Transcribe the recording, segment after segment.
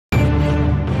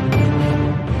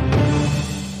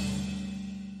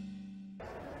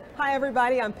Hi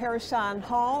everybody, I'm Parashan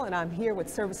Hall and I'm here with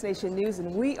Service Nation News,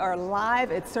 and we are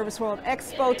live at Service World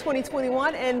Expo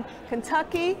 2021 in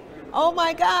Kentucky. Oh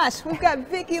my gosh, we've got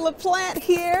Vicki La Plant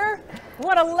here.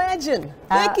 What a legend.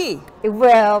 Vicki.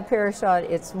 Well, Parashan,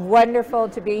 it's wonderful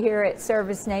to be here at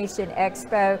Service Nation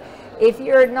Expo. If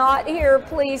you're not here,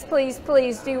 please, please,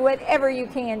 please do whatever you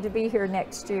can to be here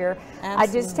next year. Absolutely. I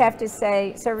just have to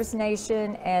say, Service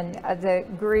Nation and the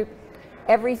group,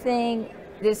 everything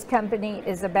this company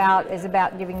is about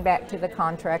giving back to the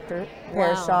contractor,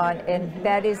 Parashan, and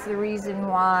that is the reason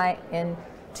why in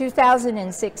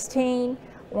 2016,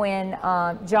 when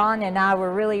John and I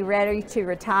were really ready to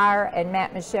retire, and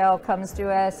Matt Michelle comes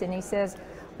to us and he says,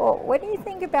 well, what do you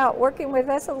think about working with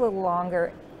us a little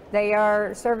longer?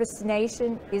 Service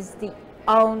Nation is the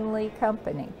only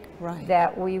company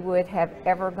that we would have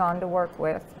ever gone to work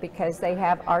with, because they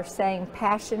have our same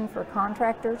passion for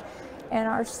contractors and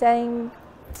our same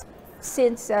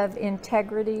sense of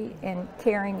integrity and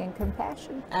caring and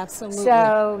compassion. Absolutely.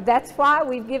 So that's why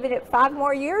we've given it 5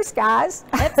 more years, guys.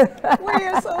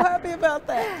 We're so happy about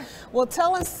that. Well,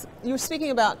 tell us, you were speaking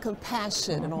about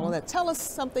compassion and all of that. Tell us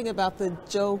something about the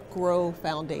Joe Grow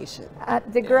Foundation.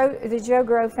 The Joe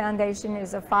Grow Foundation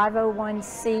is a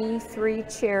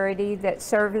 501c3 charity that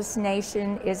Service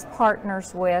Nation is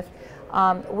partners with.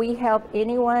 We help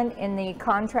anyone in the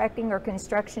contracting or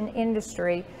construction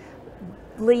industry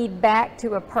lead back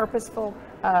to a purposeful,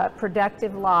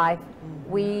 productive life.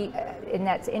 And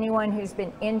that's anyone who's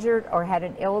been injured or had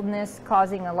an illness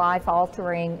causing a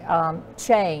life-altering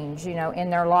change, in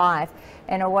their life,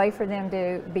 and a way for them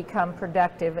to become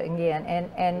productive again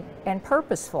and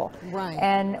purposeful. Right.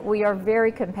 And we are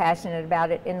very compassionate about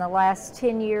it. In the last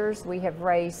 10 years, we have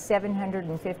raised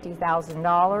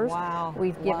 $750,000. Wow.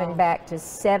 We've given back to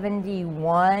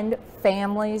 71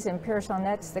 families, and Pearson,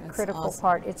 that's the critical awesome.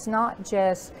 part. It's not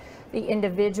just the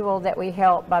individual that we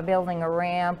help by building a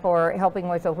ramp or helping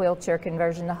with a wheelchair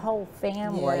conversion. The whole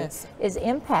family is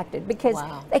impacted, because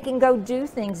they can go do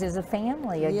things as a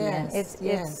family again.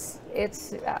 Yes.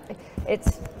 It's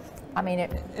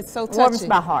so touching. Warms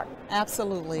my heart.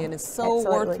 Absolutely, and it's so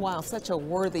worthwhile. Such a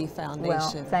worthy foundation.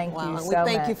 Well, thank you and so we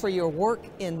thank much. you for your work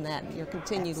in that, your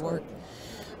continued work.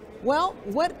 Well,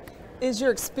 what is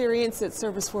your experience at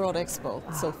Service World Expo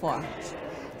so far?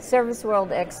 Service World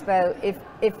Expo,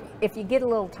 if you get a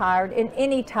little tired, and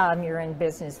any time you're in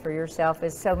business for yourself,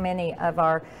 as so many of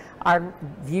our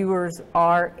viewers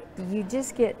are,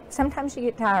 sometimes you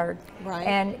get tired. Right.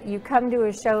 And you come to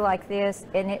a show like this,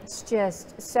 and it's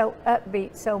just so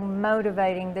upbeat, so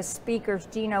motivating. The speakers,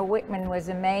 Gino Wickman was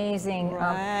amazing.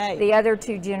 Right. The other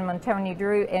 2 gentlemen, Tony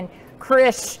Drew and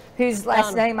Chris, whose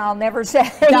last name I'll never say.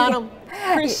 Donham.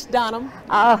 Chris Donham.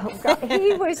 Oh, God.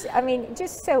 He was,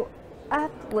 just so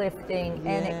uplifting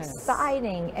and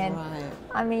exciting, and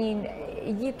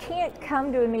you can't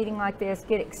come to a meeting like this,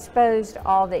 get exposed to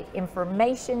all the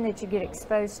information that you get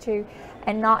exposed to,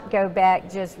 and not go back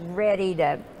just ready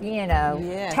to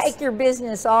take your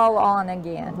business all on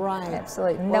again. Right.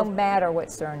 Absolutely. No matter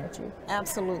what's thrown at you.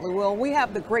 Absolutely. Well, we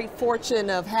have the great fortune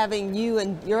of having you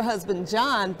and your husband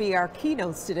John be our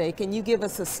keynotes today. Can you give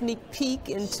us a sneak peek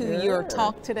into your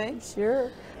talk today?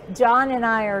 Sure. John and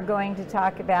I are going to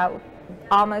talk about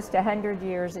almost 100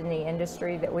 years in the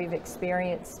industry that we've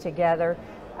experienced together,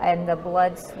 and the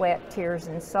blood, sweat, tears,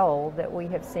 and soul that we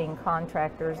have seen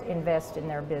contractors invest in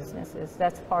their businesses.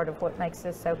 That's part of what makes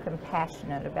us so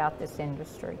compassionate about this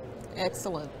industry.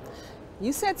 Excellent.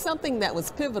 You said something that was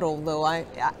pivotal, though.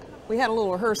 We had a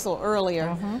little rehearsal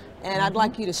earlier, and I'd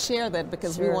like you to share that,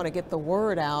 because we want to get the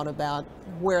word out about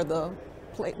where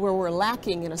we're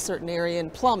lacking in a certain area in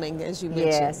plumbing, as you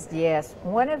mentioned. Yes.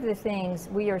 One of the things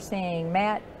we are seeing,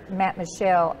 Matt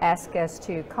Michelle asked us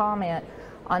to comment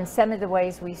on some of the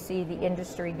ways we see the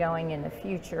industry going in the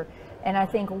future. And I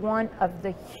think one of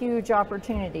the huge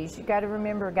opportunities, you got to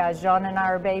remember, guys, John and I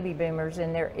are baby boomers,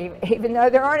 and even though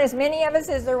there aren't as many of us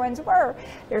as there once were,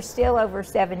 there's still over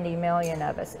 70 million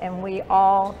of us. And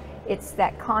it's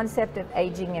that concept of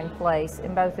aging in place,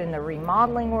 in both in the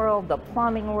remodeling world, the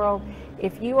plumbing world.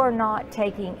 If you are not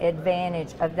taking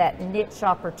advantage of that niche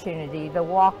opportunity, the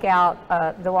walkout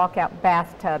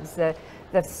bathtubs, the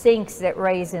sinks that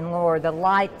raise and lower, the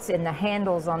lights and the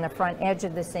handles on the front edge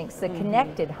of the sinks, the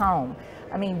connected home.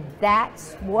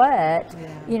 That's what,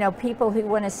 people who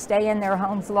want to stay in their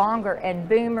homes longer, and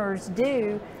boomers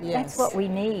do, that's what we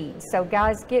need. So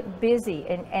guys, get busy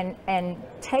and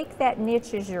take that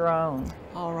niche as your own.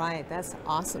 All right, that's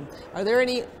awesome. Are there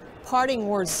any parting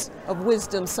words of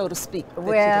wisdom, so to speak?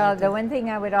 Well, the one thing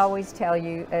I would always tell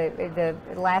you, the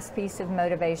last piece of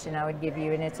motivation I would give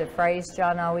you, and it's a phrase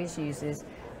John always uses,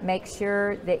 make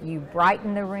sure that you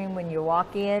brighten the room when you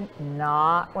walk in,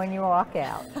 not when you walk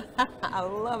out. I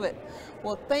love it.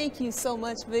 Well, thank you so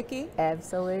much, Vicki.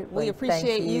 Absolutely. We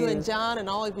appreciate you and John and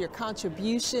all of your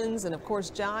contributions. And of course,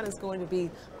 John is going to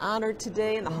be honored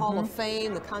today in the Hall of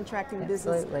Fame, the Contracting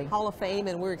Business Hall of Fame,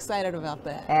 and we're excited about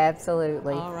that.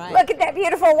 Absolutely. All right. Look at that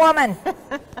beautiful woman.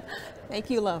 Thank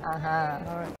you, love. All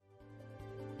right.